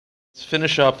Let's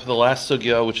finish up the last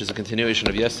sugya, which is a continuation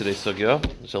of yesterday's sugya.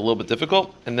 It's a little bit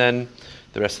difficult, and then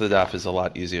the rest of the daf is a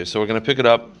lot easier. So we're going to pick it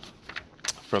up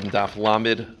from daf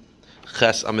Lamed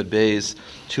Ches Amid Beis,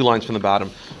 2 lines from the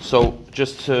bottom. So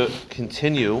just to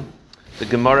continue, the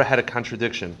Gemara had a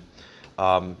contradiction,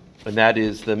 and that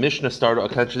is the Mishnah started a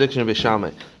contradiction of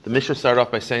Beishamai. The Mishnah started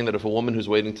off by saying that if a woman who's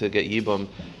waiting to get Yibam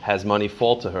has money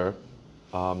fall to her.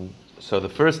 So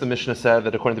the Mishnah said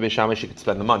that according to Beis Shammai she could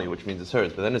spend the money, which means it's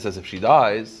hers. But then it says if she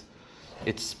dies,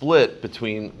 it's split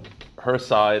between her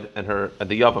side and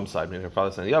the Yavam side, meaning her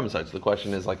father's side and the Yavam side. So the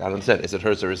question is, like Adam said, is it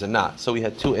hers or is it not? So we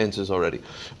had 2 answers already.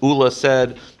 Ula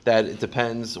said that it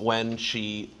depends was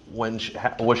she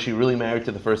really married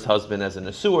to the first husband as an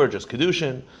Asur, just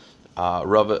Kedushin.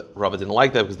 Rava didn't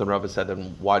like that because then Rava said,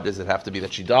 then why does it have to be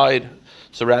that she died?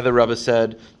 So rather Rava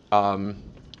said,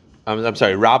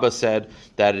 Rabbah said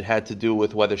that it had to do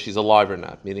with whether she's alive or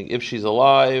not. Meaning, if she's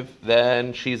alive,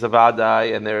 then she's a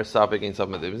vadai, and they're a safek against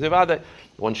something.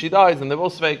 When she dies, then they're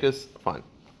both sveikas. Fine.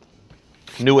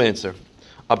 New answer.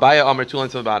 Abaya Amar, 2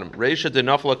 lines on the bottom. Reisha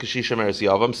denafla kishisha meres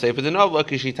yavam, sefer denafla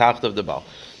kishi tachtav debal.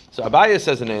 So Abaya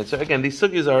says an answer. Again, these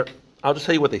sugyas are. I'll just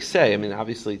tell you what they say. I mean,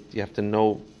 obviously, you have to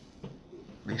know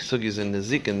these sugyas in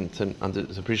Nezikin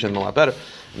to appreciate them a lot better.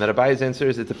 And that Abaya's answer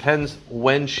is it depends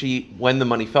when the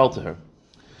money fell to her.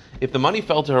 If the money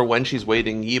fell to her when she's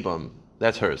waiting Yibam,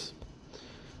 that's hers.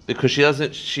 Because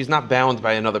she's not bound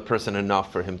by another person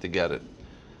enough for him to get it.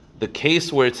 The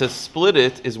case where it says split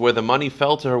it is where the money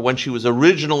fell to her when she was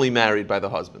originally married by the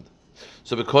husband.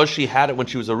 So because she had it when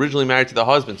she was originally married to the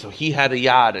husband, so he had a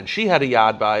yad and she had a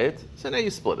yad by it, so now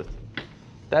you split it.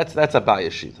 That's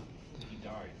Abaya's sheet.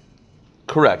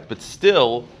 Correct, but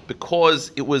still,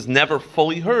 because it was never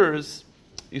fully hers,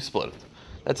 you split it.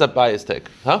 That's Abaya's take.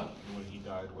 Huh? When he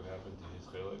died, what happened to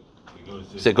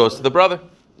his chelik? It goes to the brother.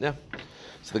 Yeah.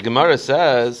 So the Gemara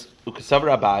says,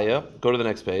 Ukasavar Abaya, go to the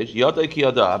next page. Yada ki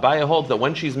yada. Abaya holds that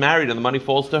when she's married and the money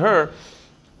falls to her,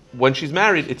 when she's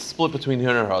married, it's split between her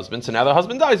and her husband. So now the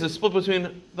husband dies, it's split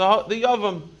between the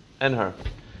Yavam and her.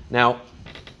 Now,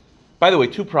 by the way,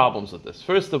 2 problems with this.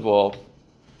 First of all,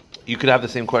 you could have the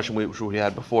same question which we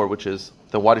had before, which is,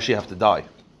 then why does she have to die?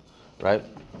 Right?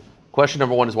 Question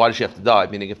number 1 is, why does she have to die?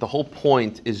 Meaning, if the whole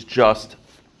point is just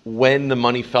when the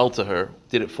money fell to her,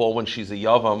 did it fall when she's a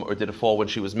Yavam or did it fall when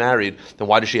she was married, then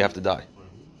why does she have to die?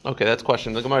 Okay, that's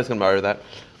question. The Gemara is going to marry that.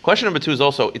 Question number 2 is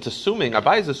also,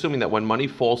 Abai is assuming that when money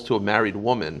falls to a married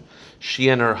woman, she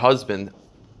and her husband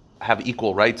have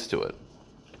equal rights to it,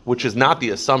 which is not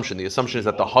the assumption. The assumption is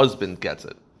that the husband gets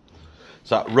it.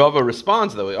 So Rava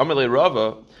responds that way. Amalei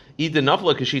Rava, if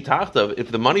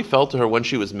the money fell to her when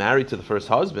she was married to the first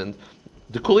husband,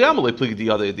 of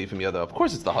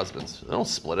course it's the husband's. They don't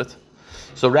split it.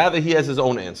 So rather he has his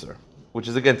own answer, which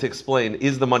is again to explain,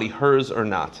 is the money hers or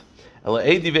not? Both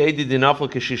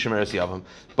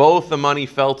the money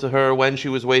fell to her when she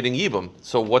was waiting Yibam.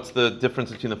 So what's the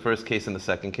difference between the first case and the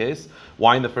second case?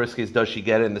 Why in the first case does she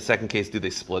get it? In the second case, do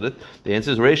they split it? The answer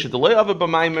is Reisha Delay Avid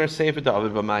B'Maimer, Sefer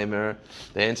David B'Maimer.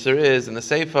 The answer is in the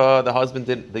Sefer, the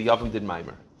Yavam did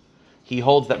Maimer. He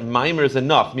holds that Maimer is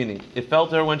enough, meaning it fell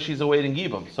to her when she's awaiting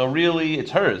Yibam. So really,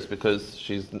 it's hers because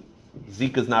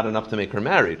Zika's not enough to make her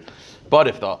married. But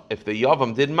if the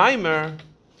Yavam did Maimer,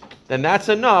 then that's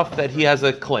enough that he has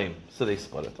a claim. So they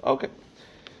split it. Okay.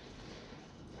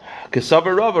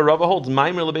 Kesavar Rava holds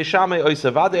Maimer leBeis Shammai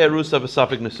oisavade erusa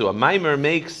v'safik nesua. Maimer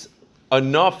makes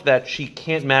enough that she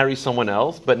can't marry someone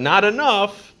else, but not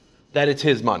enough that it's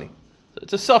his money. So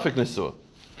it's a safik nesua.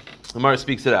 Gemara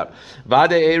speaks it out.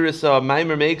 Vade erusa,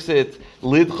 Maimer makes it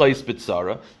lidchais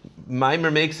b'tzara.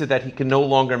 Maimer makes it that he can no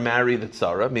longer marry the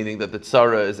tzara, meaning that the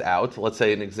tzara is out. Let's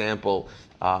say an example.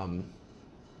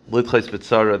 Lidchais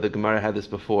b'tzara, the Gemara had this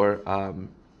before.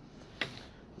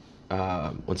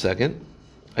 1 second.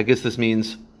 I guess this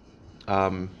means, first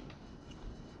of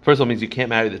all, it means you can't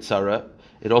marry the tzara.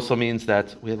 It also means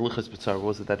that we had lidchais b'tzara. What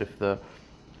was it that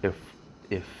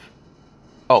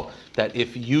that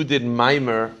if you did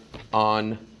maimer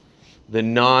on the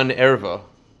non-erva,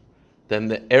 then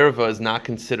the erva is not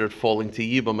considered falling to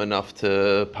yibam enough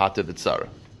to pata the tzara.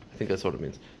 I think that's what it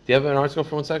means. Do you have an article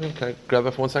for 1 second? Can I grab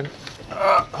that for 1 second?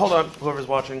 Hold on, whoever's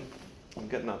watching. I'm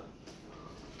getting up.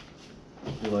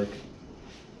 You like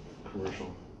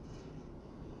commercial.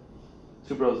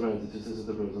 2 brothers married to 2 sisters,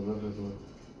 the brothers married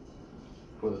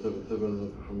for the third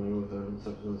brothers from my with her and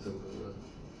subsequent.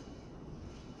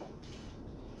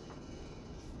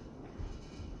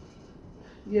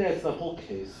 Yeah, it's the whole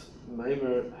case.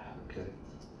 Maimer, okay.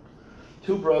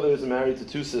 2 brothers married to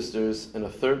 2 sisters, and a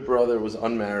third brother was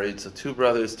unmarried. So 2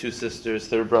 brothers, 2 sisters,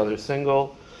 third brother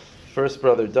single. first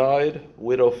brother died,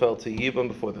 widow fell to Yibam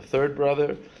before the third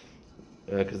brother,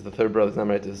 because the third brother is not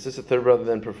married to the sister. Third brother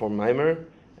then performed Maimer,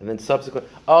 and then subsequent.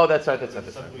 Oh, that's right. That's right.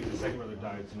 The second brother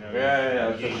died. So now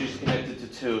Yeah. So she's connected to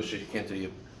two. She can't do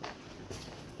Yibam.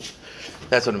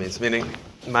 That's what it means. Meaning,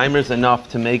 Maimer is enough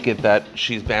to make it that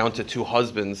she's bound to two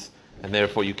husbands, and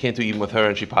therefore you can't do Yibam with her,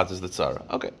 and she passes the tzara.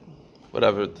 Okay,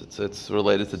 whatever. It's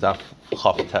related to Daf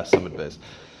Chaf Tes Samid Beis.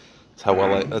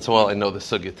 That's how well I know the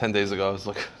sugya. 10 days ago, I was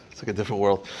like, it's like a different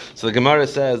world. So the Gemara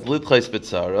says, "Litchais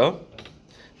b'tzara,"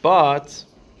 but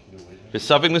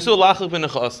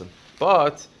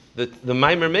but the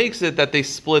Maimer makes it that they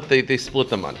split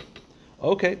the money.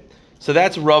 Okay, so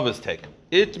that's Rava's take.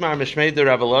 Itmar Mishmei de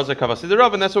Rav Elazar Kavasi de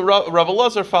Rav, and that's what Rav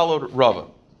Elazar followed Rava.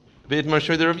 Itmar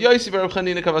Mishmei de Rav Yosi Rav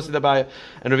Chanina Kavasi de Abaya,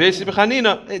 and Rav Yosi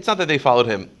Chanina. It's not that they followed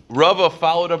him. Rava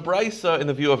followed a brisa in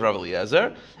the view of Rav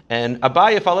Eliezer, and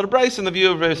Abaya followed a brisa in the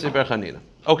view of Rav Yosi Chanina.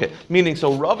 Okay, meaning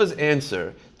so Rava's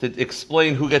answer to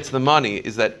explain who gets the money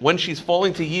is that when she's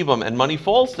falling to Yibam and money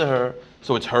falls to her,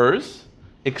 so it's hers,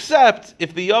 except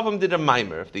if the Yavam did a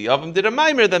Maimer. If the Yavam did a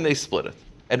Maimer, then they split it.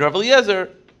 And Rav Eliezer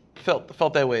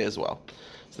felt that way as well.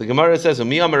 So the Gemara says,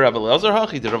 "Umi Amar Rav Elazar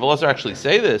Hachi." Did Rav Elazar actually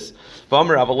say this?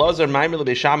 V'Amar Rav Elazar Maimer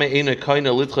leBeishame Eina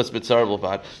Koina Litchas B'Tzar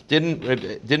B'Lvad. Didn't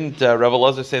Rav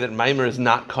Elazar say that Maimer is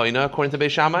not Koina according to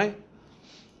Beishamai?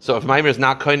 So if Maimer is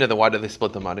not Koina, then why do they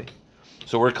split the money?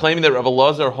 So we're claiming that Rav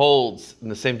Elazar holds in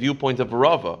the same viewpoint of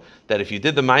Rava that if you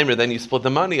did the Maimer, then you split the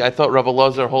money. I thought Rav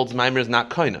Elazar holds Maimer is not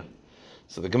Koina.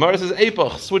 So the Gemara says,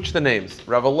 Eipach, switch the names.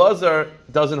 Rav Elazar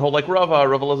doesn't hold like Rava.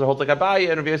 Rav Elazar holds like Abaye,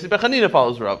 and Rav Yosi Bechanina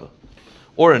follows Rava.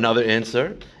 Or another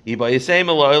answer, or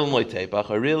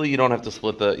really you don't have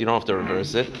to you don't have to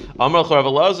reverse it. Rav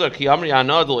Elazar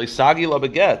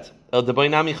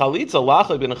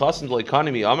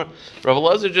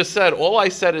just said, all I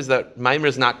said is that Maimer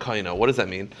is not kaina. What does that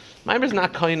mean? Maimer is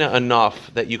not kaina enough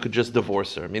that you could just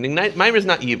divorce her. Meaning Maimer is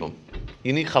not Yibam.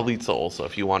 You need chalitza also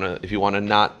if you want to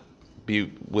not be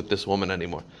with this woman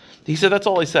anymore. He said that's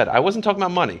all I said. I wasn't talking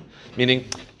about money. Meaning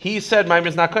he said Maimer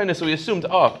is not kaina, so he assumed,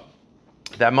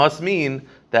 that must mean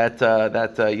that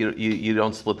you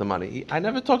don't split the money. I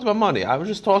never talked about money. I was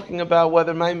just talking about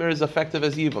whether Maimer is effective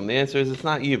as Yibam. The answer is it's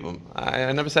not Yibam. I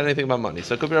never said anything about money.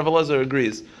 So Rav Elazar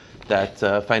agrees that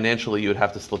financially you would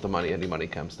have to split the money. Any money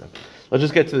comes to. Let's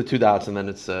just get to the two dots, and then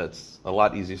it's a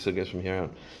lot easier to get from here on.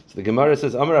 So the Gemara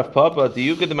says, Amar Rav Papa,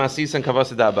 Diyuka de Masis and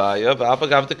Kavasa da Abaya, V'Abba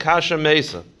Gav de Kasha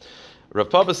Mesa. Rav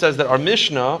Papa says that our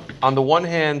Mishnah, on the one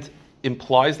hand,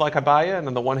 implies like Abaya, and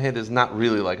on the one hand is not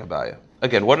really like Abaya.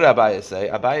 Again, what did Abaya say?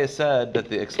 Abaya said that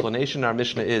the explanation in our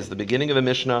Mishnah is, the beginning of the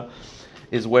Mishnah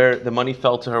is where the money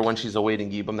fell to her when she's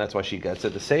awaiting Yibam, that's why she gets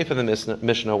it. The Seif of the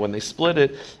Mishnah, when they split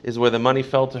it, is where the money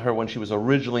fell to her when she was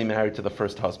originally married to the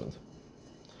first husband.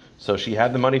 So she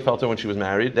had the money fell to her when she was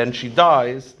married, then she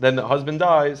dies, then the husband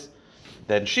dies,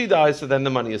 then she dies, so then the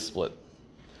money is split.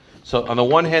 So on the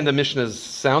one hand, the Mishnah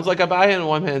sounds like Abaya, and on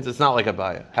one hand, it's not like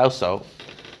Abaya. How so?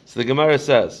 So the Gemara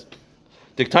says,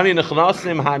 Diktani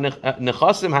nechnasim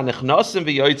ha-nechnasim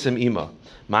v'yoytzim ima.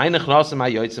 Ma'ay nechnasim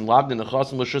ha-yoytzim labdi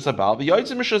nechnasim l'shus ha-bal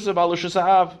v'yoytzim l'shus ha-bal l'shus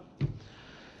ha-av.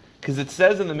 Because it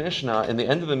says in the Mishnah, in the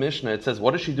end of the Mishnah, it says,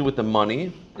 what does she do with the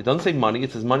money? It doesn't say money,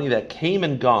 it says money that came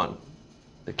and gone.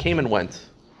 That came and went.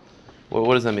 Well,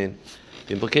 what does that mean?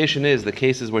 The implication is the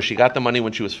cases where she got the money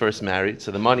when she was first married,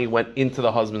 so the money went into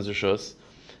the husband's rishus.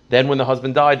 Then when the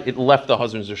husband died, it left the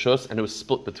husband's rishus, and it was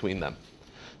split between them.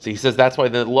 So he says that's why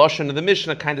the lashon of the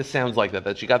Mishnah kind of sounds like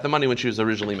that she got the money when she was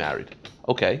originally married.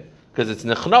 Okay, because it's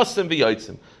nechnasim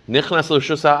v'yotzim. Nichnas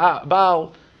l'rishus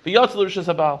ha'bal, v'yotz l'rishus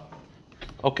ha'bal.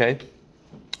 Okay,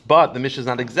 but the Mishnah is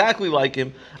not exactly like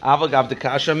him. Avagav de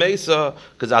kasha mesa,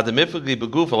 because adamifli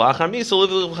beguf alachar misa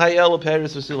livil chayel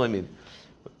peris v'sulamid.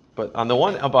 But on the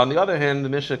other hand, the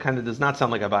Mishnah kind of does not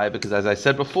sound like Abaya, because as I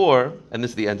said before, and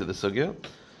this is the end of the sugya.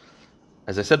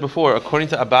 As I said before, according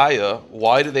to Abaya,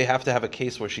 why do they have to have a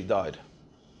case where she died?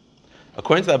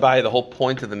 According to Abaya, the whole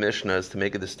point of the Mishnah is to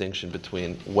make a distinction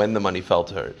between when the money fell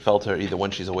to her. It fell to her either when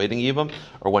she's awaiting Yibam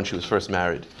or when she was first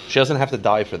married. She doesn't have to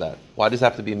die for that. Why does it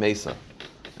have to be Mesa?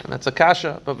 And that's a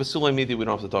kasha, but V'sulei Midi, we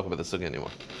don't have to talk about the sugya anymore.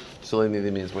 V'sulei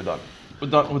Midi means we're done. We're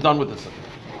done with the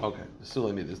sugya. Okay,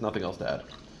 V'sulei Midi, there's nothing else to add.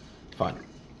 Fine.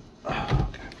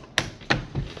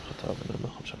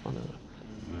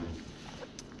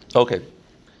 Okay.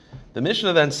 The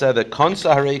Mishnah then said that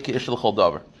Konsa Hareki Ishel Chol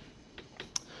Davar.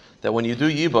 That when you do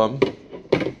Yibam,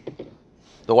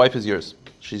 the wife is yours.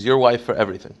 She's your wife for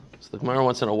everything. So the Gemara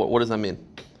wants to know, what does that mean?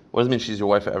 What does it mean she's your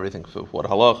wife for everything? For what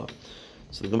halacha?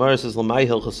 So the Gemara says, L'mai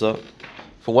Hilchasa.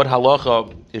 For what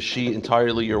halacha is she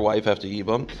entirely your wife after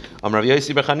Yibam? Rav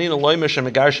Yosi Bechanina loy mesher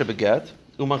megarsha beget.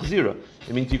 umachzira.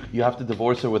 It means you have to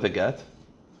divorce her with a get,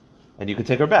 and you can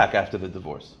take her back after the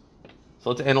divorce. So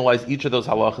let's analyze each of those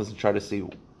halachas and try to see,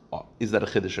 is that a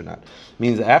chiddush or not?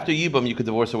 Means after yibum you could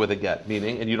divorce her with a get,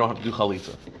 meaning, and you don't have to do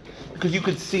chalitza, because you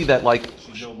could see that like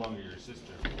She's no longer your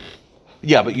sister.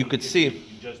 yeah, but you could see. You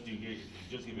just give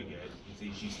a get. You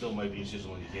see, she still might be your sister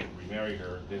when you can't remarry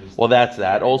her. Well, that's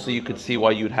that. Also, you could see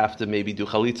why you'd have to maybe do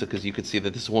chalitza, because you could see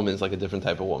that this woman is like a different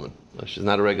type of woman. She's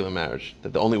not a regular marriage.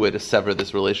 That the only way to sever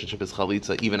this relationship is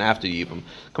chalitza, even after yibum.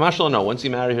 Kamashal, no. Once you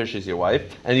marry her, she's your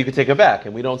wife, and you can take her back.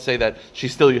 And we don't say that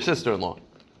she's still your sister-in-law.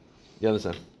 You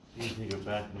understand? You take her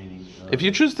back, meaning... If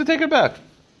you choose to take her back,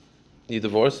 you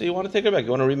divorce her, you want to take her back, you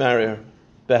want to remarry her.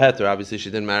 Beheter, obviously she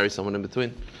didn't marry someone in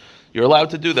between. You're allowed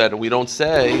to do that, and we don't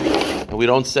say,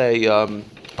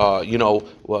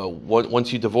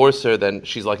 once you divorce her, then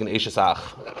she's like an Eishesach,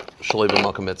 Shalei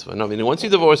b'Malka Mitzvah. No, meaning once you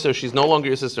divorce her, she's no longer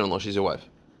your sister-in-law, she's your wife.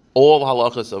 All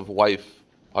halachas of wife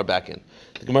are back in.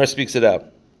 The Gemara speaks it out.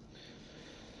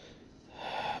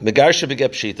 Megarsha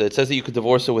beget pshita. It says that you could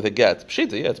divorce her with a get.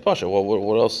 Pshita, yeah, it's pasha. Well,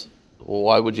 what else? Well,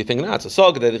 why would you think not?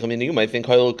 So you might think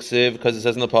because it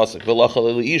says in the pasuk,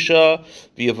 isha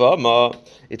v'yavama.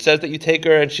 It says that you take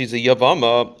her and she's a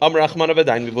yavama.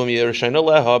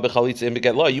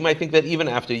 You might think that even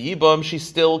after yibam, she's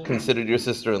still considered your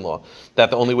sister-in-law. That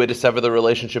the only way to sever the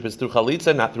relationship is through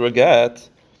chalitza, not through a get.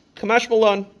 Kamash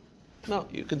malan. No,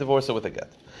 you can divorce her with a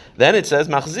get. Then it says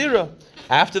machzira.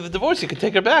 After the divorce, you can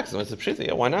take her back. So it's a pshita.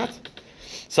 Yeah, why not?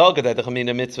 You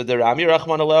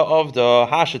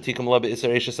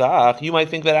might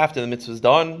think that after the mitzvah is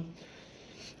done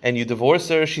and you divorce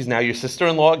her, she's now your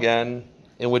sister-in-law again,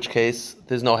 in which case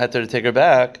there's no heter to take her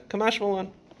back. Kamash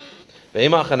malan.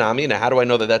 Now, how do I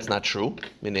know that that's not true?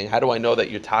 Meaning, how do I know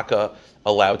that you're taka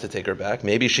allowed to take her back?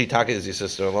 Maybe she taka is your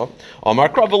sister-in-law.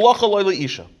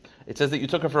 It says that you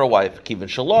took her for a wife.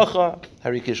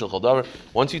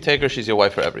 Once you take her, she's your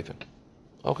wife for everything.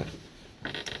 Okay.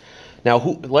 Now,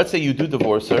 let's say you do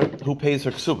divorce her. Who pays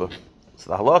her ksuba? So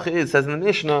the halacha is, says in the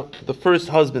Mishnah, the first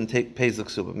husband pays the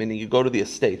ksuba, meaning you go to the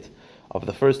estate of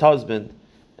the first husband,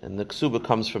 and the ksuba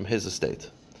comes from his estate.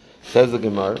 Says the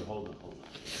Gemara. Hold on.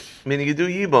 Meaning you do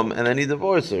yibam, and then you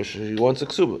divorce her. She wants a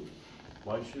ksuba.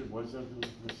 Why does that do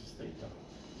with Mrs. State though?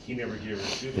 He never gave her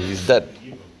a He's dead.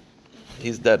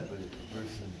 He's dead. But if the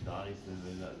person dies,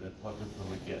 then they're plucked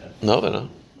from a get. No, they're not.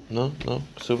 No.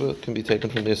 Ksuba can be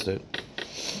taken from the estate.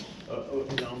 An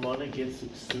almana gets a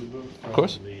ksuba from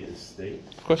course. the estate?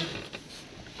 Of course.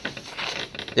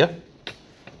 Yeah.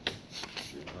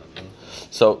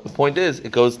 So the point is,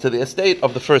 it goes to the estate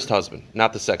of the first husband,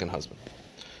 not the second husband.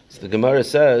 So the Gemara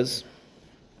says,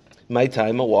 "My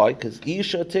time, why? Because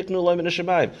Isha tiknu loy min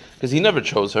hashamayim. Because he never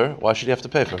chose her. Why should he have to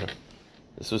pay for her?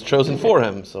 This was chosen for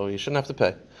him, so he shouldn't have to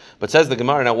pay." But says the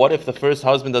Gemara, now what if the first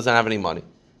husband doesn't have any money?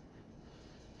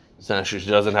 So she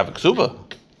doesn't have a ksuba.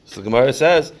 So the Gemara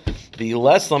says, "The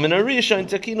less lamin arisha and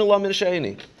tekinu lamin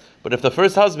sheini." But if the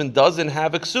first husband doesn't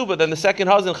have a ksuba, then the second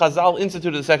husband, Chazal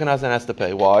instituted the second husband has to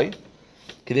pay. Why?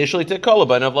 Because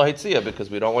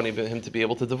we don't want even him to be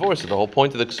able to divorce her. The whole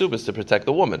point of the ksuba is to protect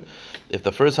the woman. If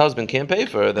the first husband can't pay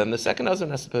for her, then the second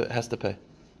husband has to pay.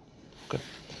 Okay.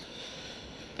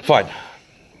 Fine.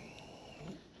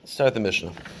 Start the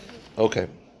Mishnah. Okay.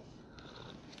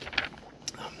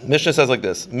 Mishnah says like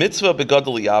this: Mitzvah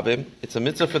begadol yavim. It's a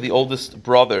mitzvah for the oldest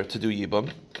brother to do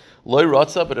yibam. Loy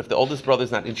ratza, but if the oldest brother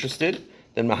is not interested,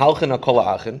 then mahalchen hakol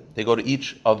ha'achin. They go to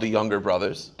each of the younger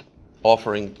brothers,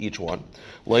 offering each one.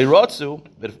 Loy ratzu,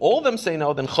 but if all of them say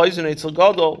no, then chayzun eitzel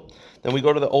gadol. Then we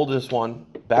go to the oldest one,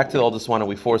 back to the oldest one, and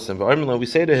we force him. We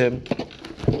say to him,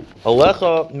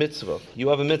 Alecha mitzvah. You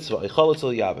have a mitzvah.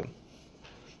 Echalitzel yavim.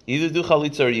 Either do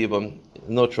chalitza or yibam.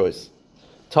 No choice.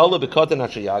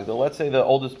 Let's say the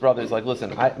oldest brother is like,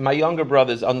 listen, my younger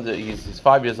brother is he's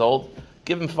 5 years old.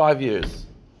 Give him 5 years.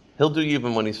 He'll do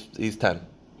yibam when he's 10.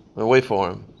 We'll wait for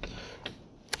him.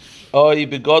 Or if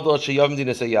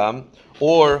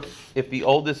the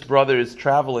oldest brother is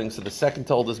traveling, so the second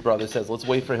to oldest brother says, let's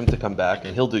wait for him to come back,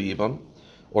 and he'll do yibam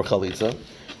or chalitza.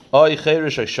 Or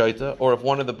if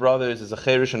one of the brothers is a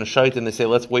cherish and a shait, and they say,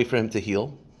 let's wait for him to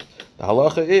heal. The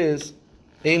halacha is,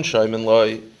 ein shaymin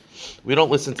loy. We don't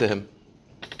listen to him.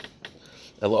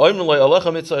 We tell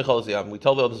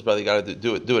the oldest brother, you got to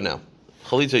do it now.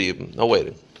 Chalitza yibam, no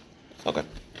waiting. Okay.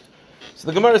 So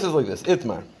the Gemara says like this: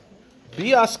 Itmar,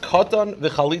 bias katan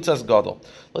v'chalitzas gadol.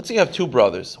 Let's say you have two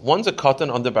brothers. One's a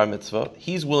katan under bar mitzvah.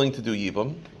 He's willing to do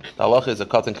yibam. The halacha is a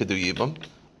katan could do yibam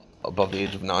above the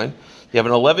age of 9. You have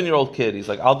an 11-year-old kid. He's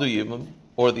like, I'll do yibam.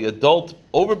 Or the adult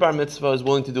over bar mitzvah is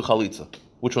willing to do chalitza.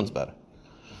 Which one's better?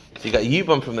 So you got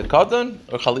yibam from the katan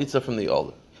or chalitza from the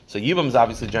older. So Yibam is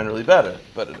obviously generally better,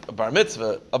 but a bar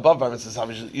mitzvah, above bar mitzvah is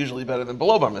obviously usually better than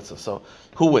below bar mitzvah. So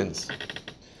who wins?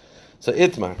 So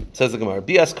Itmar, says the Gemara,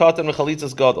 Bias Katan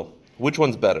v'chalitzas gadol. Which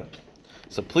one's better?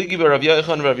 So Pligi v'Rav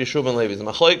Yochanan and Rav Yeshua ben Levi. The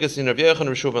Machlokes in Rav Yochanan and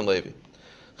Rav Yeshua ben Levi.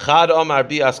 Chad Omar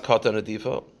Bias Katan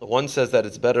adifa. One says that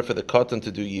it's better for the Katan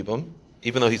to do Yibam.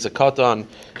 Even though he's a Katan,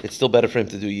 it's still better for him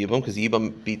to do Yibam, because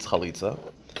Yibam beats Chalitza.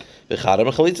 V'chad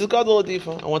Omar Chalitzas gadol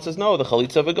adifa. And one says, no, the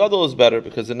Chalitza of a gadol is better,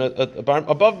 because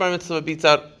above bar mitzvah beats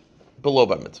out below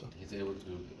bar mitzvah. He's able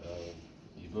to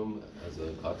Yibam as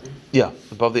a Katan? Yeah,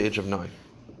 above the age of 9.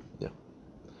 Yeah.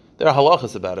 There are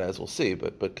halachas about it, as we'll see,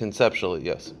 but conceptually,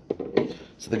 yes.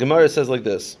 So the Gemara says like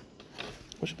this.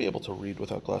 We should be able to read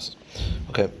without glasses.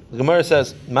 Okay. The Gemara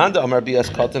says, Manda Amar BS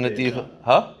Katan Adiva.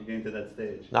 Huh? You're getting to that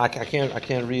stage. No, I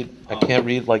can't read. I can't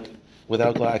read like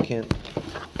without glasses. I can't.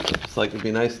 It's like it'd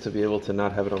be nice to be able to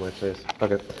not have it on my face.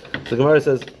 Okay. So the Gemara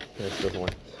says, this doesn't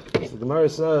work. So the Gemara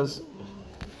says,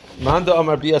 Manda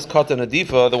Amar Bias Katan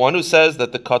Adifa, the one who says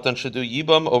that the Katan should do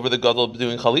Yibam over the Gadol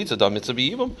doing Chalitza, da mitzvah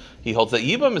Yibam. He holds that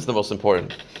Yibam is the most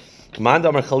important. Manda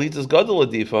Amar Chalitza's Gadol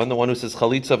Adifa, and the one who says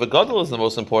Chalitza of a Gadol is the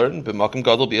most important, B'makam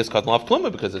Gadol Bias Katan Lav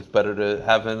Kluma, because it's better to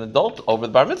have an adult over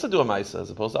the Bar Mitzvah do a Maisa as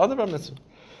opposed to other Bar Mitzvah.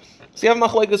 So you have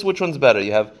machlokes, which one's better?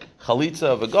 You have Chalitza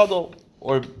of a Gadol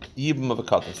or Yibam of a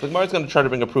Katan. So the Gemara is going to try to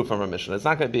bring a proof from our mission. It's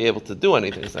not going to be able to do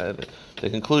anything. So the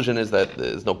conclusion is that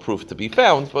there's no proof to be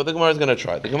found, but the Gemara is going to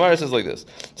try. The Gemara says like this.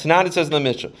 Tanan, it says in the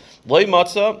Mishnah, Loi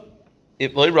Matzah,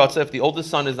 if the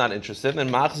oldest son is not interested, then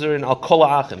Machzer and Al Kol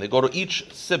Achim, they go to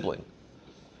each sibling.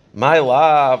 My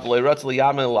love, Loi Ratz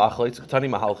Liyamin Lachlitz, Katani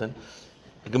Mahalchin.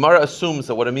 The Gemara assumes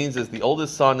that what it means is the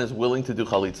oldest son is willing to do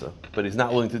chalitza, but he's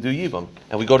not willing to do yibam.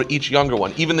 And we go to each younger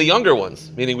one, even the younger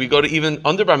ones, meaning we go to even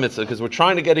under bar mitzvah, because we're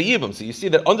trying to get a yibam. So you see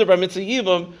that under bar mitzvah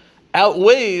yibam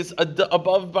outweighs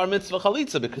above bar mitzvah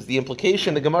chalitza, because the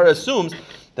implication, the Gemara assumes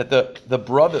that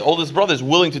the oldest brother is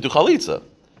willing to do chalitza.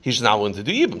 He's just not willing to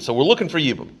do yibam. So we're looking for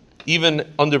yibam, even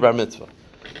under bar mitzvah.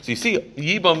 So you see,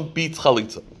 yibam beats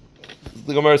chalitza.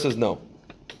 The Gemara says no.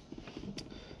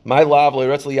 My love, no, it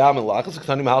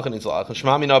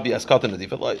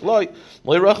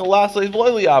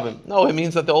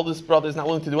means that the oldest brother is not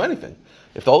willing to do anything.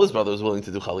 If the oldest brother was willing to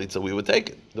do chalitza, we would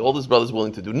take it. The oldest brother is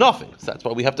willing to do nothing. So that's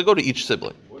why we have to go to each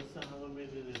sibling. What's the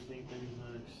halacha to think that he's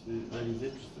not interested, that he's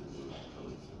interested in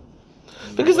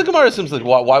chalitza? Because the Gemara assumes like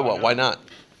why not?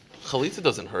 Chalitza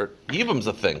doesn't hurt. Yibam's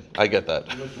a thing. I get that.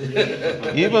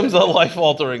 Yibam's a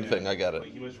life-altering thing. I get it.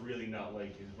 He must really not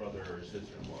like his brother or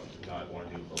sister-in-law to not want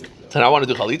to do chalitza. To not want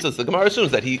to do chalitza, so the Gemara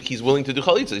assumes that he's willing to do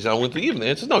chalitza. He's not willing to do yibam. The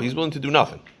answer is no. He's willing to do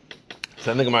nothing. So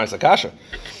then the Gemara is akasha.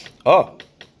 Oh.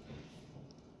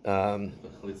 Chalitza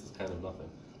is kind of nothing.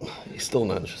 He's still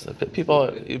not interested.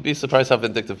 People, you'd be surprised how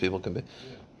vindictive people can be.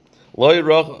 He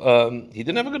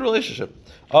didn't have a good relationship.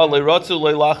 The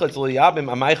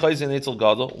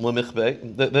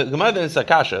Gemara then says,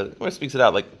 Kasha, the Gemara speaks it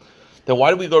out, like, then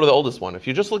why do we go to the oldest one? If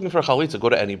you're just looking for a chalitza, go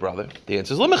to any brother. The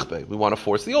answer is lemichbe. We want to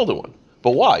force the older one.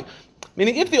 But why?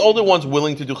 Meaning, if the older one's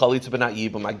willing to do chalitza but not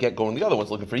yibam, I get going to the other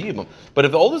one's looking for yibam. But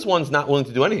if the oldest one's not willing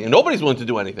to do anything, and nobody's willing to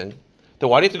do anything, then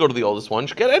why do you have to go to the oldest one? You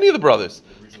should get any of the brothers.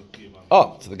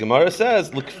 Oh, so the Gemara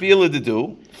says, l'kfila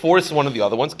dedu, force one of the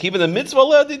other ones. Keep the mitzvah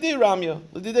le'adidi ramya,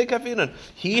 l'didei kafinan.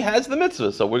 He has the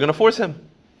mitzvah, so we're going to force him.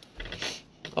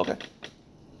 Okay.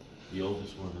 The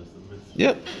oldest one is the mitzvah.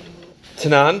 Yep.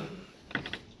 Tanan,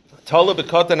 tala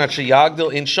b'katan at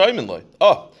sheyagdil in shoymin loy.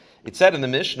 Oh, it said in the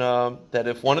Mishnah that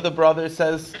if one of the brothers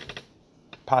says,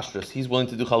 pashtus, he's willing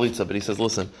to do chalitza, but he says,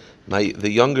 listen, the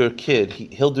younger kid,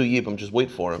 he'll do yibam, just wait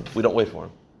for him. We don't wait for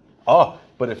him. Oh,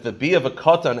 but if the bi of a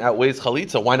katan outweighs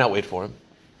chalitza, why not wait for him?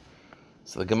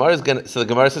 So the Gemara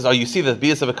says, oh, you see the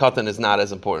bias of a katan is not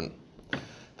as important.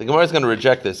 The Gemara is going to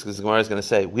reject this because the Gemara is going to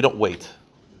say, we don't wait.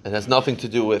 It has nothing to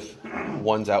do with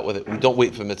one's out with it. We don't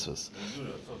wait for mitzvahs.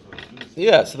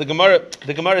 Yeah, so the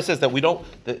Gemara says that we don't,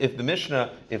 if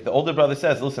the older brother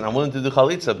says, listen, I'm willing to do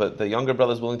chalitza, but the younger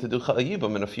brother is willing to do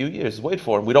yibam in a few years, wait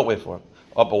for him. We don't wait for him.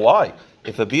 Oh, but why?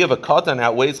 If the bi of a katan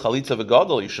outweighs chalitza of a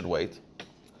gadol, you should wait.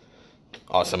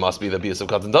 Oh, so it must be the bias of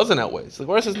katan doesn't outweigh. So the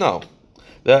Gemara says no.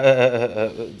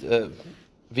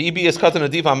 V'ibiyas katan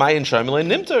adiv ha'mayin sharmilei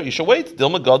nimter. You should wait.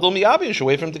 Dilma gadol miyabi. You should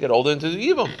wait for him to get older and to do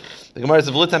yibam. The Gemara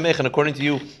says v'lit hamech, and according to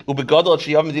you, ubegadol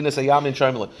shiyav medinas hayamin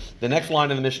sharmilei. The next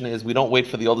line in the Mishnah is we don't wait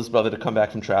for the oldest brother to come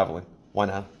back from traveling. Why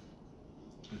not?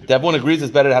 Everyone agrees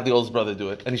it's better to have the oldest brother do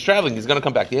it, and he's traveling. He's going to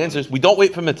come back. The answer is we don't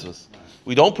wait for mitzvahs.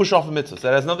 We don't push off a mitzvah. So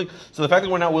that has nothing. So the fact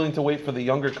that we're not willing to wait for the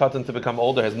younger katan to become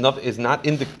older is not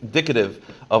indicative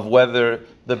of whether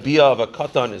the bia of a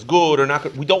katan is good or not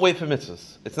good. We don't wait for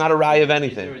mitzvahs. It's not a raya of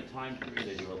anything. Is there a time period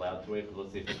that you're allowed to wait?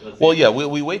 Well, yeah,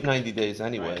 we wait 90 days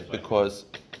anyway, right. because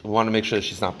we want to make sure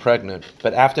she's not pregnant.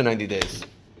 But after 90 days,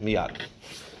 miyad.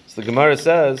 So the Gemara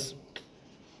says,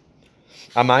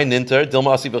 "Amai ninter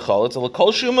dilmasi b'chaletz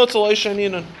alakol shumot alay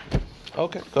sheninan."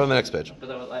 Okay, go to the next page. But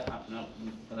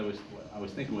I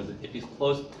was thinking was if he's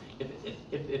close, if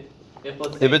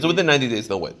let's say If it's within 90 days,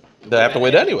 they'll wait. They have to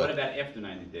wait anyway. What about after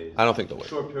 90 days? I don't think they'll wait.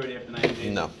 Short period after 90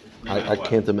 days. No, No matter I what.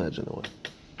 can't imagine they'll wait.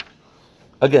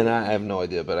 Again, I have no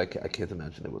idea, but I can't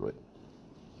imagine they would wait.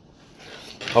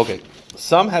 Okay,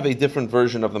 some have a different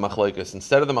version of the machlekes.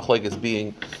 Instead of the machlekes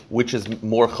being which is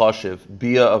more chashiv,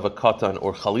 bia of a katan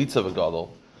or chalitza of a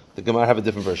gadol, the Gemara have a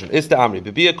different version. Ista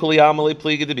amri bia kuli amali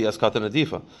pligi de bias katan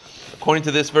adifa. According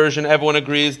to this version, everyone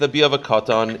agrees the bia of a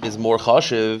katan is more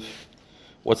chashiv.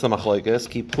 What's the machlekes?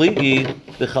 Ki pligi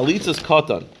the chalitza's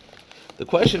katan. The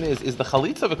question is the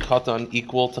chalitza of a katan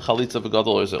equal to chalitza of a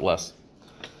gadol, or is it less?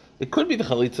 It could be the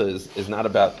chalitza is not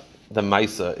about the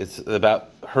maisa, it's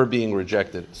about her being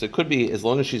rejected. So it could be as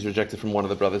long as she's rejected from one of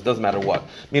the brothers, doesn't matter what.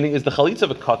 Meaning, is the chalitza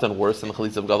of a katan worse than the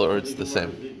chalitza of a gadol, or it's the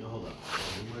same? Hold on.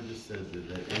 The Gemara just said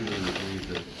that everyone agrees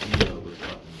that bia of a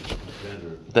katan is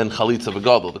better. Then chalitza of a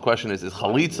gadol. The question is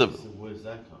chalitza? So where's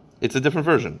that come? It's a different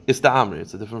version. It's the amri.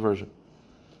 It's a different version.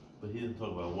 But he didn't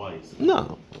talk about why. He said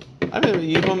No, I mean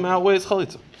Yibam outweighs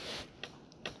chalitza.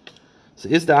 So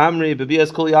is the amri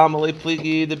bebias kol yamalei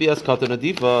pligi the bias katan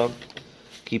adifa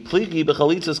ki pligi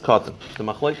bechalitzas katan. The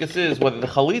machlekes is whether the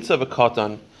chalitza of a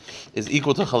katan is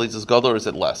equal to chalitza's gadol or is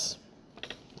it less.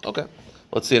 Okay,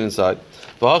 let's see it inside.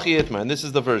 V'hachi itma, and this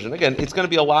is the version. Again, it's going to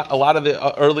be a lot of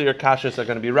the earlier kashas are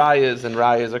going to be rayas, and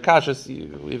rayas are kashas.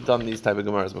 We've done these type of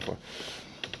gemaras before.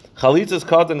 Chalitzas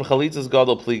katan, chalitzas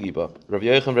gadol pligi ba. Rav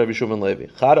Yochanan, Rav Yeshua Levi.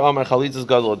 Chad Amar chalitzas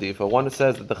gadol adifa. One that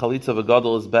says that the chalitza of a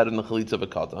gadol is better than the chalitza of a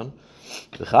katan.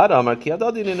 The Chad Amar ki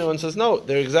adadininu, and says no,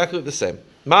 they're exactly the same.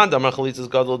 Man Amar chalitzas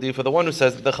gadol adifa. The one who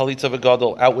says that the chalitza of a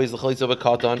gadol outweighs the chalitza of a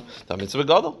katan. The mitzvah of a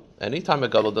gadol. Anytime a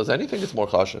gadol does anything, it's more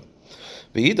chashiv.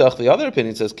 V'idach, the other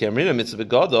opinion says Kamrina mitzvah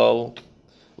gadol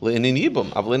le'inin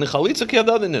yibum avlin chalitza ki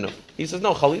adadininu. He says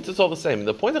no, chalitza is all the same.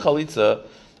 The point of chalitza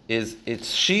is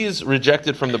she's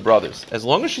rejected from the brothers. As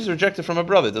long as she's rejected from a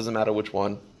brother, it doesn't matter which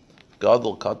one.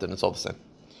 Gadol, katan, it's all the same.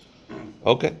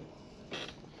 Okay.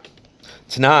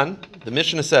 Tanan, the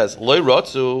Mishnah says, Loi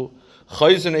rotzu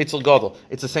chayzun eitzel gadol.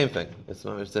 It's the same thing. It's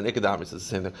an ikadam, it's the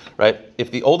same thing. Right?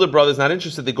 If the older brother's not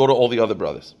interested, they go to all the other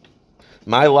brothers.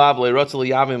 My lav loi rotzu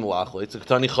liyavim lachle. It's a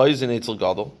ketani chayzun eitzel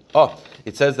gadol. Oh,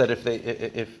 it says that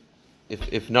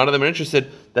if none of them are interested,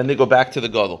 then they go back to the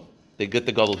gadol. They get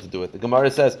the gadol to do it. The Gemara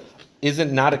says,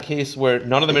 isn't not a case where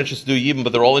none of them are interested to do yibum,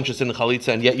 but they're all interested in chalitza,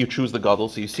 and yet you choose the gadol.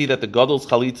 So you see that the gadol's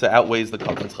chalitza outweighs the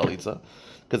katan's chalitza,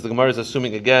 because the Gemara is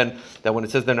assuming again that when it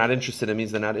says they're not interested, it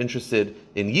means they're not interested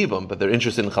in yibum, but they're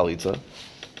interested in chalitza.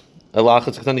 So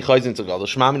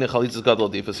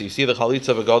you see the chalitza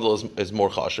of a gadol is more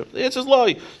chashiv. The answer is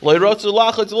loy.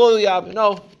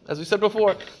 No, as we said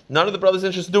before, none of the brothers are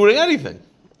interested in doing anything.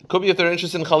 It could be if they're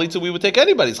interested in chalitza, we would take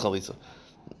anybody's chalitza.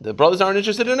 The brothers aren't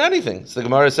interested in anything. So the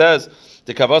Gemara says,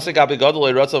 so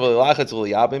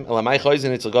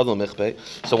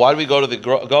why do we go to the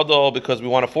gadol? Because we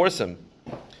want to force him.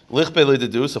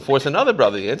 So force another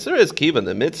brother. The answer is kivan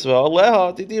the mitzvah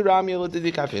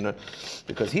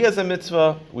because he has a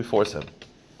mitzvah, we force him.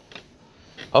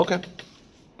 Okay.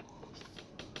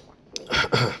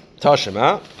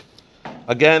 Tashima.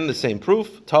 Again, the same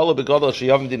proof. Tala begadol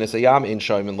sheyavim dinasayam in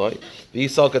shaymin loy.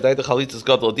 V'yisal kadei the chalitzas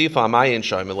gadol difa amay in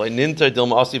shaymin loy. Ninter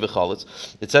dilma asi v'chalitz.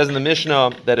 It says in the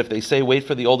Mishnah that if they say wait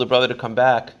for the older brother to come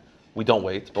back, we don't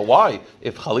wait. But why?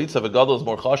 If chalitza v'gadol is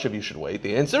more chashiv, you should wait.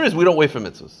 The answer is we don't wait for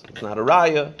mitzvahs. It's not a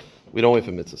raya. We don't wait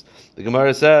for mitzvahs. The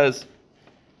Gemara says,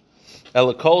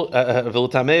 "Elakol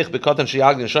v'lutamech bekatan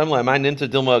sheyagdin shaymin loy amay ninter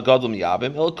dilma gadol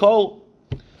miyabim elakol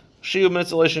shiu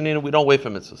mitzvah leishanina." We don't wait for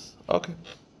mitzvahs. Okay.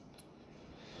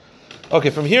 Okay,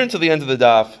 from here until the end of the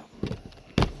daf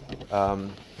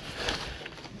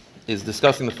is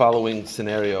discussing the following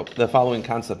scenario, the following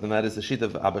concept, and that is the shita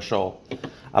of Abba Shaul.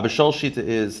 Abba Shaul's shita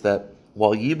is that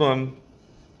while Yibam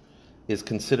is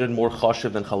considered more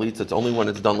chashiv than chalitza, it's only when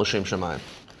it's done l'shem shamayim.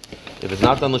 If it's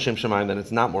not done l'shem shamayim, then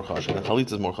it's not more chashiv, and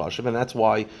chalitza is more chashiv, and that's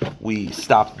why we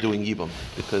stopped doing Yibam,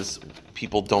 because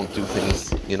people don't do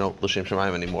things, l'shem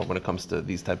shamayim anymore when it comes to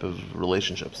these type of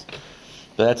relationships.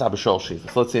 But that's Abba Shaul's shita.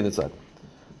 So let's see it inside.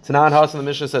 Tanan Hasan, the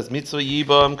Mishnah says, Mitzvah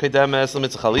Yibam Kedem Esel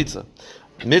Mitzvah Chalitza.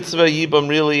 Mitzvah Yibam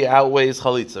really outweighs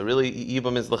Chalitza. Really,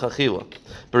 Yibam is l'chachila.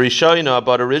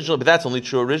 But that's only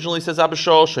true. Originally, says Abba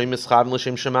Shaul, Shem Mischavin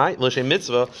L'Shem Shemai, L'Shem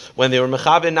Mitzvah, when they were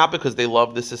Mechavin, not because they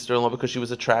loved the sister-in-law, because she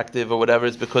was attractive or whatever,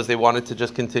 it's because they wanted to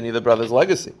just continue the brother's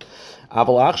legacy. But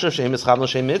nowadays,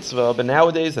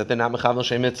 that they're not Mechavin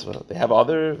L'Shem Mitzvah. They have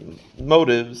other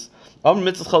motives.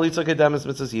 Mitzvah Chalitza Kedemis,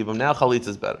 Mitzvah Yibam. Now Chalitza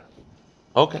is better.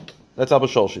 Okay, that's Abba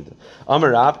Shaul Shita. Amar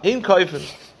Rav, in Koifin.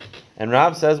 And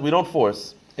Rav says we don't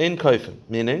force in koifin,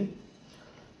 meaning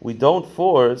we don't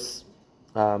force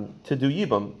to do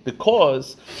yibam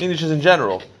because English is in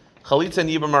general. Chalitza and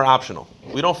yibam are optional.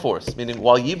 We don't force, meaning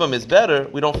while yibam is better,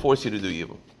 we don't force you to do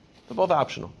yibam. They're both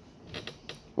optional.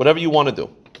 Whatever you want to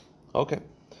do, okay.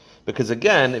 Because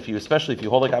again, especially if you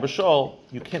hold like Abba Shaul,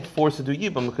 you can't force to do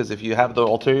yibam because if you have the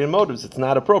ulterior motives, it's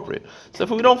not appropriate. So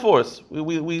if we don't force,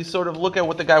 we sort of look at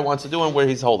what the guy wants to do and where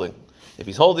he's holding. If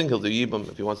he's holding, he'll do yibam.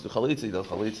 If he wants to do chalitza, he does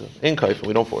chalitza. In kaif,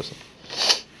 we don't force him.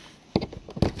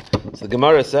 So the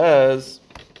Gemara says,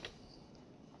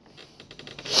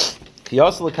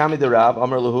 Kiyas lekami de Rav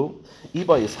Amar Lahu,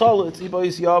 Iba is chalitz, Iba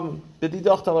is yabam.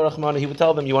 B'didach tal Rachmana. He would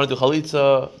tell them, you want to do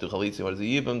chalitza, do chalitza. You want to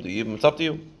do yibam, it's up to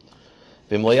you.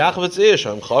 The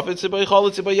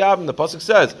pasuk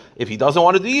says, if he doesn't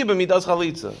want to do yibam, he does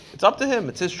chalitza. It's up to him.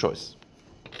 It's his choice.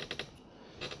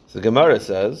 So the Gemara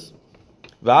says,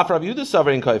 Rav Yehuda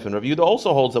Savar in Kaifin. Rav Yehuda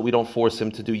also holds that we don't force him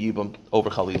to do yibam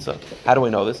over chalitza. How do we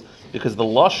know this? Because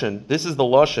this is the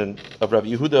lashon of Rav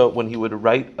Yehuda when he would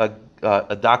write a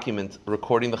document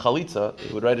recording the chalitza.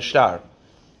 He would write a shtar,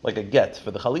 like a get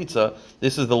for the chalitza.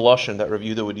 This is the lashon that Rav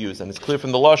Yehuda would use, and it's clear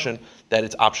from the lashon that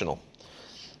it's optional.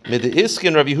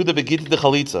 Mid'iskin Rav Yehuda begit the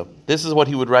chalitza. This is what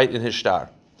he would write in his shtar.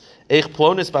 Eich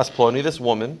plonis bas ploni. This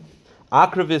woman.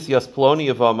 Akravis Yasploni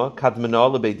Yavama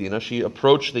Kadmana lebeidina. She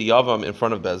approached the Yavam in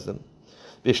front of Bezdin.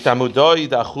 Vishtamudoi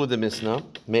da'achud misna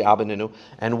me abaninu.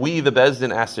 And we, the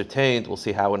Bezdin, ascertained. We'll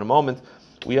see how in a moment.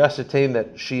 We ascertained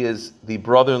that she is the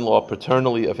brother-in-law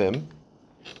paternally of him.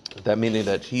 That meaning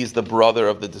that he's the brother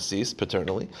of the deceased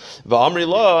paternally.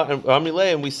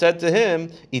 And we said to him,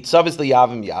 Itzavis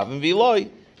liyavam yavam v'iloi.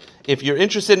 If you're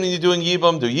interested in doing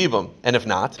yibam, do yibam. And if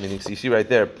not, meaning so you see right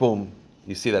there, boom.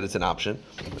 You see that it's an option.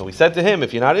 And we said to him,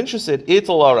 if you're not interested,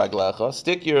 itala raglecha,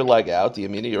 stick your leg out, the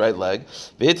yamina, your right leg,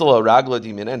 v'itala ragla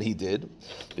dimina, and he did.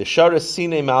 V'shara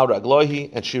sine ma'al raglohi,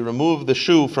 and she removed the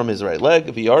shoe from his right leg.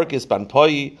 V'yarkis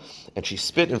banpoyi, and she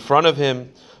spit in front of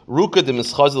him. Ruka de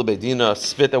mischazil bedina,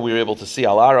 spit that we were able to see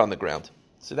alara on the ground.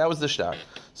 So that was the shtar.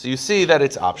 So you see that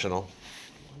it's optional,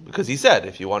 because he said,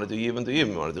 if you want to do yibam, do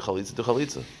yibam. You want to do chalitza, do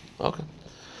chalitza. Okay.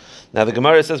 Now the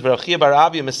Gemara says, "V'rachia bar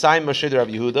Avi Messiah Moshe Rav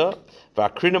Yehuda."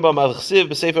 And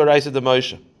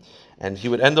he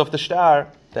would end off the shtar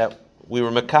that we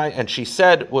were Makai, and she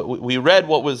said, we read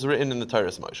what was written in the Torah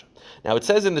Moshe. Now it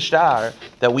says in the shtar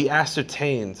that we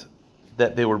ascertained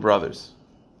that they were brothers,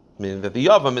 meaning that the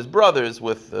Yavam is brothers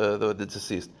with the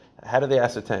deceased. How do they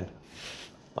ascertain?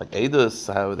 Like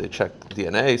Eidos, how they check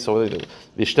DNA. So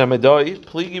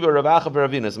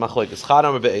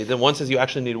one says you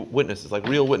actually need witnesses, like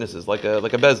real witnesses, like a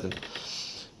bezdin.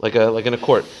 Like in a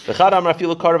court. And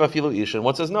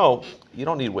one says, no, you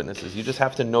don't need witnesses. You just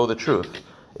have to know the truth.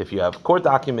 If you have court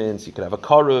documents, you could have a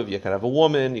karuv, you could have a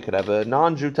woman, you could have a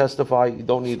non-Jew testify. You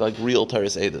don't need like real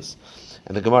teres edus.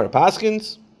 And the Gemara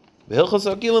Paskins, the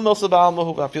halacha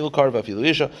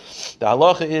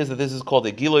is that this is called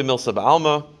a giloi milsa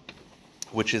ba'alma,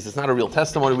 which is, it's not a real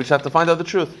testimony. We just have to find out the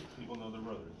truth. People know their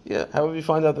brothers. Yeah, however you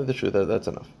find out the truth, that's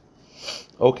enough.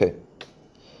 Okay.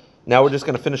 Now we're just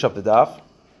going to finish up the daf.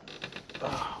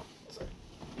 Oh, sorry.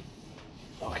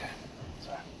 Okay,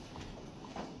 sorry.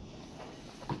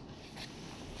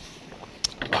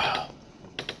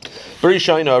 Very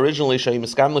shayna originally shay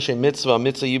miskam l'shay mitzvah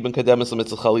yibn kademis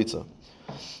l'mitzvah chalitza.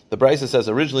 The Brisa says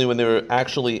originally when they were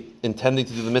actually intending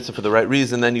to do the mitzvah for the right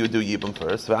reason, then you would do yibam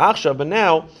first. But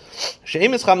now,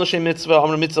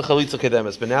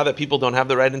 but now that people don't have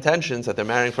the right intentions, that they're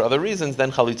marrying for other reasons,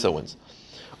 then chalitza wins.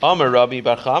 Amar Rabbi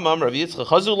Bar Chama, Rabbi Yitzchak,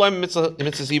 Chazu Laim Mitzvah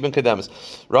Yibam Kedemis.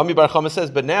 Rabbi Bar Chama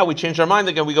says, but now we change our mind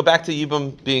again. We go back to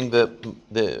Yibam being the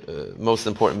most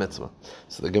important mitzvah.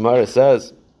 So the Gemara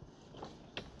says,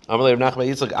 Amar Rav Nachman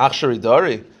Yitzchak Achshari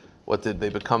Dari. What did they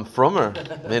become frumer?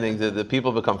 Meaning the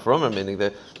people become frumer, meaning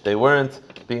that they weren't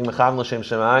being mechavim l'shem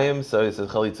shemayim. So he says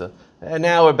chalitza, and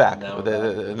now we're back.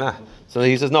 So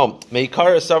he says no.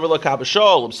 Meikar savar l'kab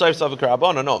shol l'b'sayv savar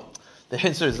karabana. No. The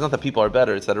answer is not that people are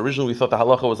better. It's that originally we thought the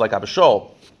halacha was like Abba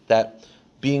Shaul, that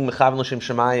being mechavan l'shem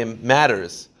shemayim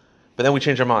matters, but then we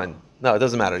changed our mind. No, it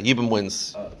doesn't matter. Yibam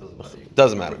wins.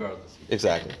 Doesn't matter.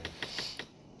 Exactly.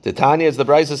 Titania, as the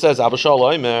Brisa says, Abba Shaul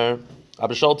oimer,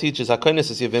 Abba Shaul teaches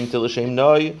hakonis is yivim til l'shem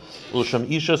noi l'shem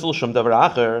ishas l'shem davar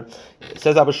acher. It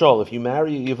says Abba Shaul, if you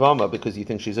marry a yivama because you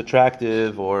think she's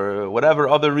attractive or whatever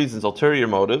other reasons, ulterior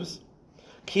motives,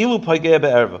 kilu pageh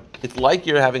be'erva. It's like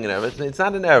you're having an erva. It's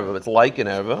not an erva. It's like an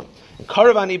erva. And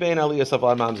karavani bein aliyas of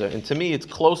mamzer. And to me, it's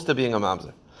close to being a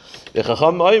mamzer. The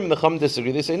Chacham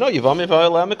disagree. They say no. Yivama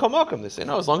v'olam mekamakim. They say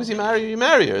no. As long as you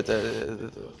marry her.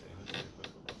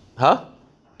 Huh?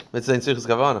 It's in Sichus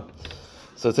Kavana.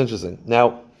 So it's interesting.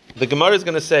 Now, the Gemara is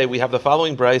going to say we have the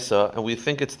following brisa, and we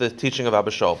think it's the teaching of Abba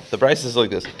Shaul. The brisa is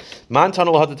like this. Man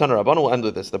tanu l'had tanu Rabban will end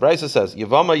with this. The brisa says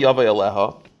Yivama yavay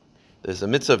aleha. There's a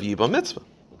mitzvah of Yibam mitzvah.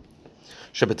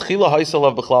 Shebetchila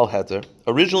haisalav b'chlal heter.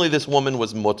 Originally, this woman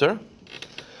was mutter.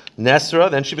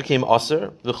 Nesra, then she became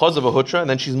aser. V'chazav v'hutra, and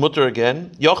then she's mutter again.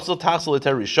 Yochzel tachzel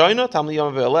eter rishayna tam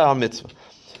liyam ve'aleha mitzvah.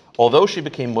 Although she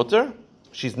became mutter,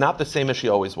 she's not the same as she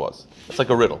always was. It's like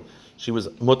a riddle. She was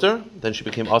mutter, then she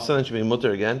became aser, then she became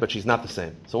mutter again, but she's not the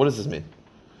same. So what does this mean?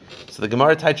 So the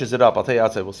Gemara touches it up. I'll tell you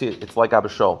outside. We'll see it. It's like Abba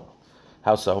Shaul.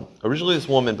 How so? Originally, this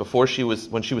woman, when she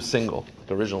was single,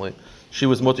 originally, she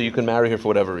was mutter. You can marry her for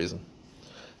whatever reason.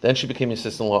 Then she became your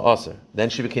sister-in-law aser.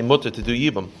 Then she became mutter to do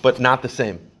yibam, but not the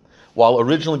same. While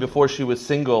originally, before she was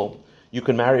single, you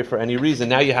can marry her for any reason.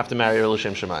 Now you have to marry her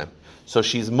l'shem shemayim. So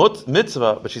she's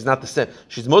mitzvah, but she's not the same.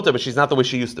 She's mutter, but she's not the way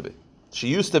she used to be. She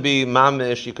used to be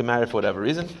mamish. You can marry her for whatever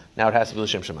reason. Now it has to be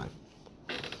l'shem shemayim.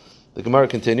 The Gemara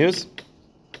continues.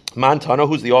 Man Tano,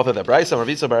 who's the author of that brisa?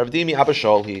 Ravisa bar Avdimi Abba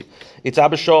Shaul. It's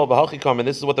Abba Shaul b'halchikam, and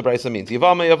this is what the brisa means.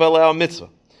 Yivama yavaleh mitzvah.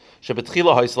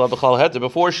 Shebetchila haisla b'chal heter.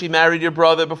 Before she married your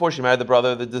brother, before she married the brother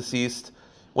of the deceased,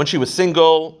 when she was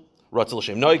single, Ratzel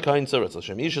L'Shem Noi Kainsa, Ratzel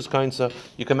L'Shem Ishas Kainsa,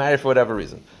 you can marry for whatever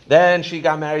reason. Then she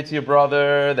got married to your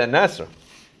brother, then Nesra.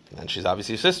 And she's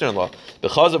obviously your sister-in-law.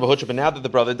 But now that the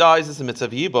brother dies, it's a mitzvah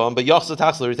yibam. But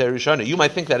you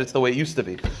might think that it's the way it used to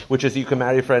be, which is you can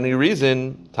marry for any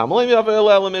reason.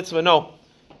 No,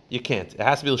 you can't. It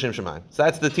has to be l'shem shemayim. So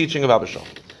that's the teaching of Abba Shaul.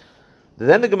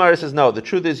 Then the Gemara says, no, the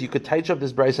truth is you could touch up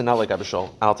this brisa not like Abba Shaul.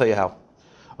 I'll tell you how.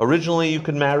 Originally, you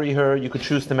could marry her, you could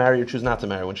choose to marry or choose not to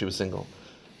marry when she was single.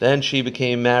 Then she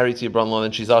became married to your brother-in-law,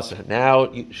 and she's aser.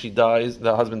 Now she dies,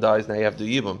 the husband dies, now you have to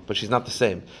do yibum. But she's not the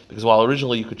same. Because while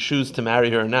originally you could choose to marry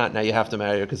her or not, now you have to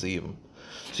marry her because of yibum.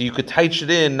 So you could taich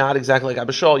it in, not exactly like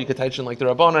Abba Shaul, you could taich it in like the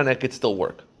Rabbana, and it could still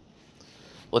work.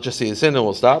 Let's just see this in and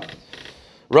we'll stop.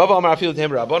 Rav Amar Afilu Tem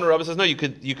Rabbana. Rabbah says, no, you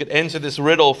could answer this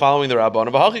riddle following the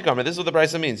Rabbana. This is what the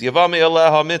brisa means. Yavami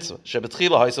aleha mitzvah.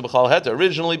 Shebetchila haisa b'chal heter.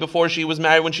 Originally, before she was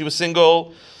married, when she was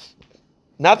single,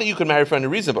 not that you could marry for any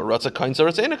reason, but Ratza Kainsa,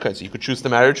 Ratza Ena Kainsa. You could choose to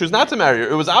marry her, choose not to marry her.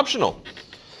 It was optional.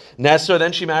 Nesra,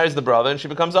 then she marries the brother and she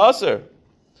becomes Aser.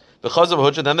 Because of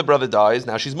Hutcha, then the brother dies.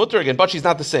 Now she's mutter again, but she's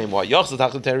not the same. Why? Ratza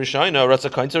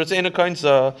Kainsa, Ratza Ena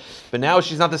Kainsa. But now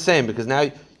she's not the same because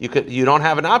now you don't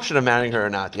have an option of marrying her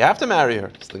or not. You have to marry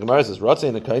her. So the Gemara says, Ratza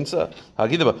Ena Kainsa.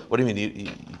 What do you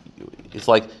mean? It's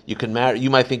like you can marry.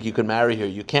 You might think you can marry her.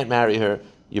 You can't marry her.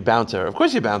 You're bound to her. Of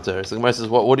course you're bound to her. So the Gemara says,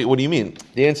 what do you mean?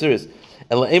 The answer is,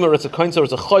 the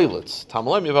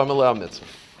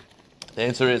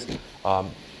answer is,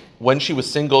 when she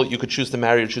was single, you could choose to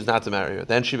marry her, choose not to marry her.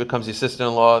 Then she becomes your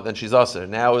sister-in-law, then she's aser.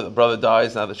 Now the brother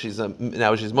dies, now she's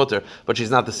mutter, but she's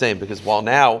not the same, because while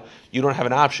now you don't have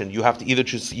an option, you have to either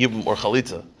choose yibum or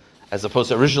chalitza, as opposed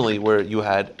to originally where you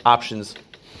had options,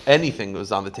 anything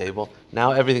was on the table.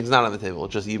 Now everything's not on the table,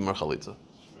 it's just yibum or chalitza. All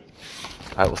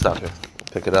right, we'll stop here.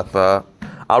 Pick it up.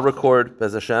 I'll record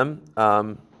Bez Hashem.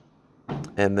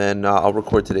 And then I'll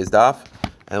record today's daf,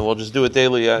 and we'll just do it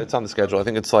daily. It's on the schedule. I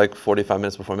think it's like 45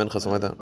 minutes before mincha, something like that.